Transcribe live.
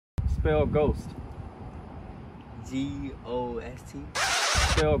Spell ghost. G-O-S-T.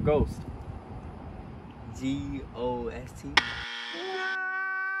 Spell ghost. G-O-S-T.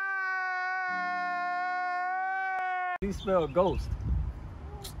 How do you spell ghost?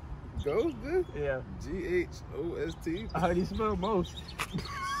 Ghost, dude? Yeah. G-H-O-S-T. How do you spell most?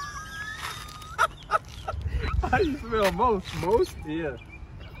 How do you spell most? Most? Yeah.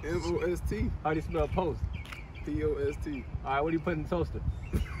 M-O-S-T. How do you spell post? P-O-S-T. All right, what do you put in the toaster?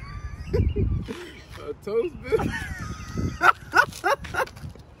 A toast, bitch?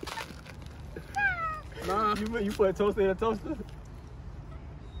 Nah. You put a toaster in a toaster?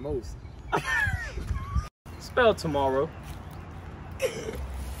 Most. Spell tomorrow.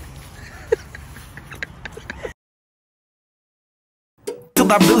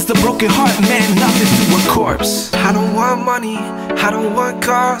 Till I build a broken heart, man, nothing to a corpse. I don't want money, I don't want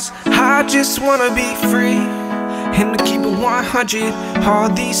cars, I just wanna be free. And to keep it 100, all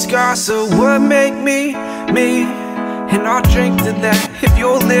these scars are what make me, me. And I'll drink to that if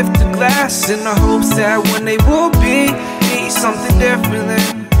you'll lift the glass, in the hopes that when they will be something different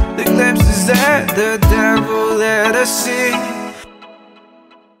than the glimpses that the devil let us see.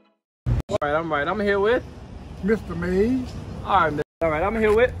 Alright, I'm here with Mr. Maze. Alright, I'm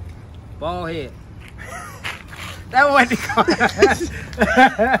here with Ball head. that what they call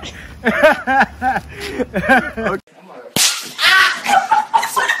it.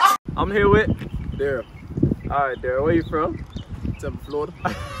 I'm here with Daryl. Alright, Daryl, where you from? Tampa, Florida.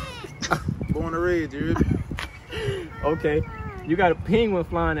 Born and raised, you ready? Okay, you got a penguin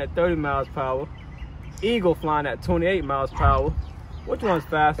flying at 30 miles per hour, eagle flying at 28 miles per hour. Which one's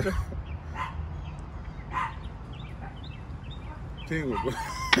faster? Penguin.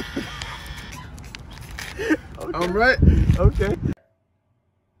 Okay. I'm right. Okay.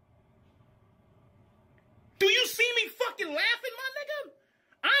 Do you see me fucking laughing, my nigga?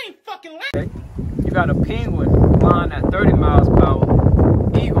 I ain't fucking laughing. Okay. You got a penguin flying at 30 miles per hour,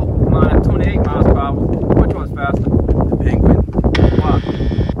 eagle flying at 28 miles per hour. Which one's faster? The penguin Why?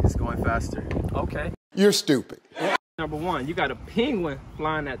 is going faster. Okay. You're stupid. Number one, you got a penguin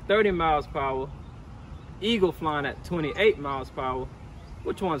flying at 30 miles per hour, eagle flying at 28 miles per hour.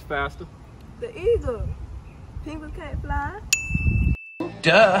 Which one's faster? The eagle. Penguins can't fly.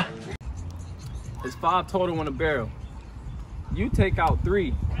 Duh. It's 5 total in a barrel. You take out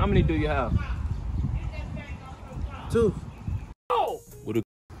 3. How many do you have? 2. Oh!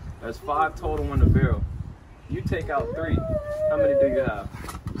 That's 5 total in the barrel. You take out 3. How many do you have?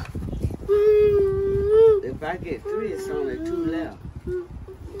 If I get 3, it's only 2 left.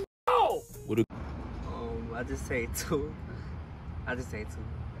 Oh! I just say 2. I just say 2.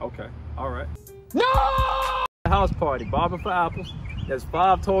 Okay, alright. No! House party, bobbing for apples. There's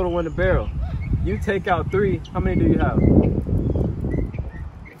 5 total in the barrel. You take out 3. How many do you have?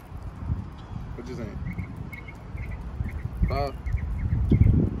 What you saying? 5.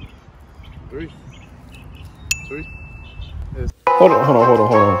 3. 3. Yes. Hold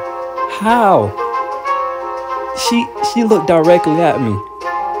on. How? She looked directly at me,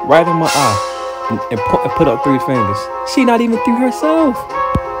 right in my eye, and put up 3 fingers. She not even through herself.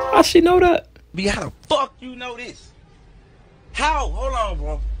 How she know that? But how the fuck you know this? How? Hold on,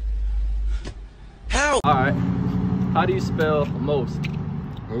 bro. How? Alright. How do you spell most?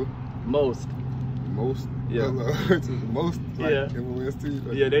 Who? Most. Most? Yeah. Most? Like Yeah. M-O-S-T?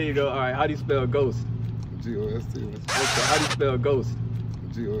 Like Yeah, there you go. Alright, how do you spell ghost? G-O-S-T. Okay, how do you spell ghost?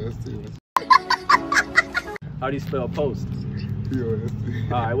 G-O-S-T. How do you spell post?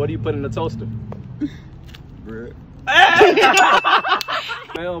 P-O-S-T. Alright, what do you put in the toaster? Bread.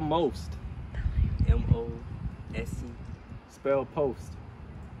 Spell most. M-O-S-C. Spell post.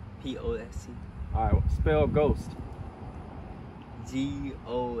 P-O-S-T. Alright, spell ghost.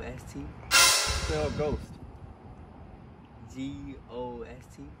 G-O-S-T. Spell ghost.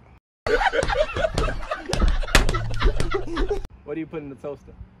 G-O-S-T. What do you put in the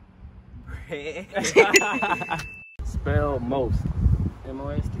toaster? Bread. Spell most.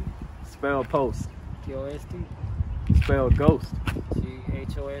 M-O-S-T. Spell post. T-O-S-T. Spell ghost.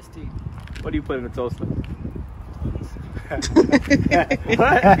 G-H-O-S-T. What do you put in the toaster?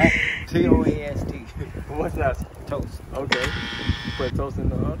 What? T-O-A-S-T. What's that? Toast. Okay. Put toast in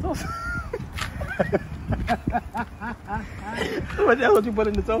the toaster. What the hell did you put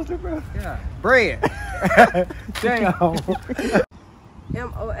in the toaster, bro? Yeah. Bread. Damn.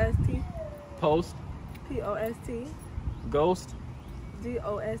 M-O-S-T. Post. P-O-S-T. Ghost.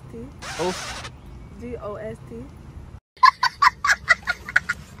 G-O-S-T. Post. G-O-S-T.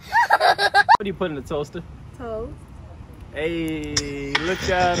 What do you put in the toaster? Toast. Hey, look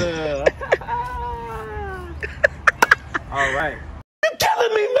at her. All right. You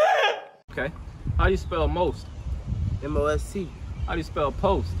killing me, man! Okay. How do you spell most? M-O-S-T. How do you spell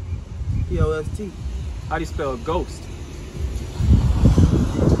post? P-O-S-T. How do you spell ghost?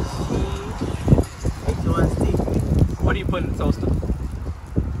 H-O-S-T. What do you put in the toaster?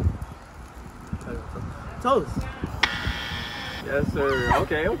 Toast. Yes, sir.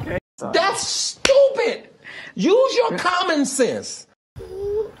 Okay, okay. That's stupid. Use your common sense.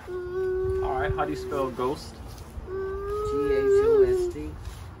 All right. How do you spell ghost? G-H-O-S-T.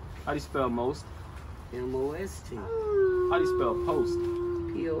 How do you spell most? M-O-S-T. How do you spell post?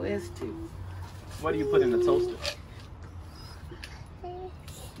 P-O-S-T. What do you put in the toaster?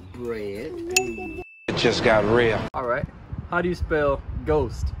 Bread. It just got real. All right. How do you spell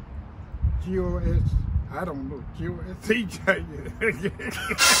ghost? G-O-S, I don't know, G-O-S-T.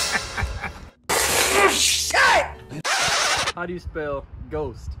 How do you spell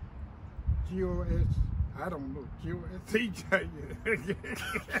ghost? G-O-S, I don't know, G-O-S-T.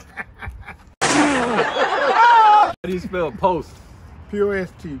 How do you spell post?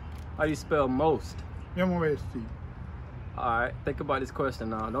 P-O-S-T, How do you spell most? M-O-S-T. All right. Think about this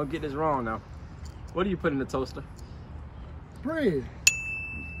question now. Don't get this wrong now. What do you put in the toaster? Bread.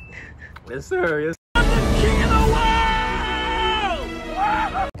 Yes, sir. Yes.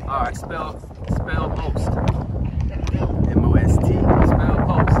 All right. Spell most. M-O-S-T. Spell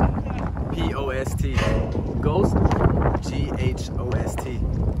post. P-O-S-T. Ghost. G-H-O-S-T.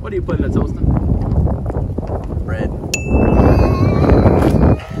 What do you put in the toaster? Bread.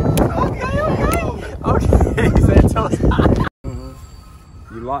 Okay. He said toast.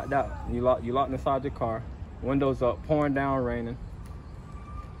 You locked out. You locked inside your car. Windows up. Pouring down. Raining.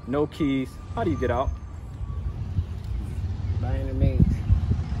 No keys. How do you get out? By any means.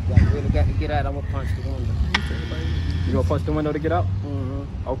 Really got to get out. I'm gonna punch the window. You gonna punch the window to get out?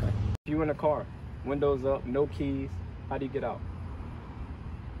 Mm-hmm. Okay. If you in a car, windows up, no keys. How do you get out?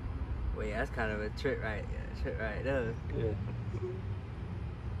 Wait, that's kind of a trick right there. Yeah.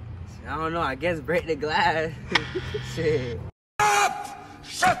 I don't know. I guess break the glass. Shit.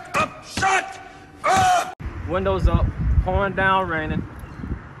 Shut up! Shut up! Windows up, pouring down, raining.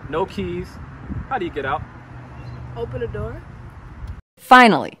 No keys. How do you get out? Open the door.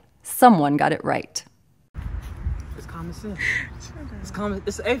 Finally, someone got it right. It's common sense. It's common.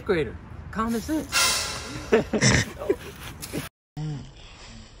 It's an 8th grader. Common sense.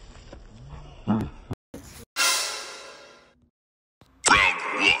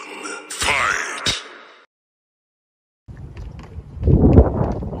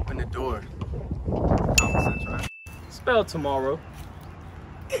 Open the door. Common sense, right? Spell tomorrow.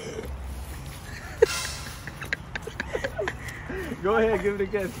 Go ahead, give it a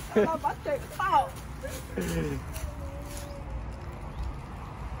guess.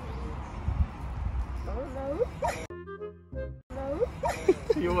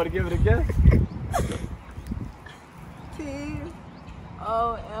 You want to give it a guess? T-O-M-A-R-R-O-W.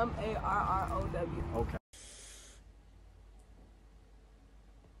 Okay.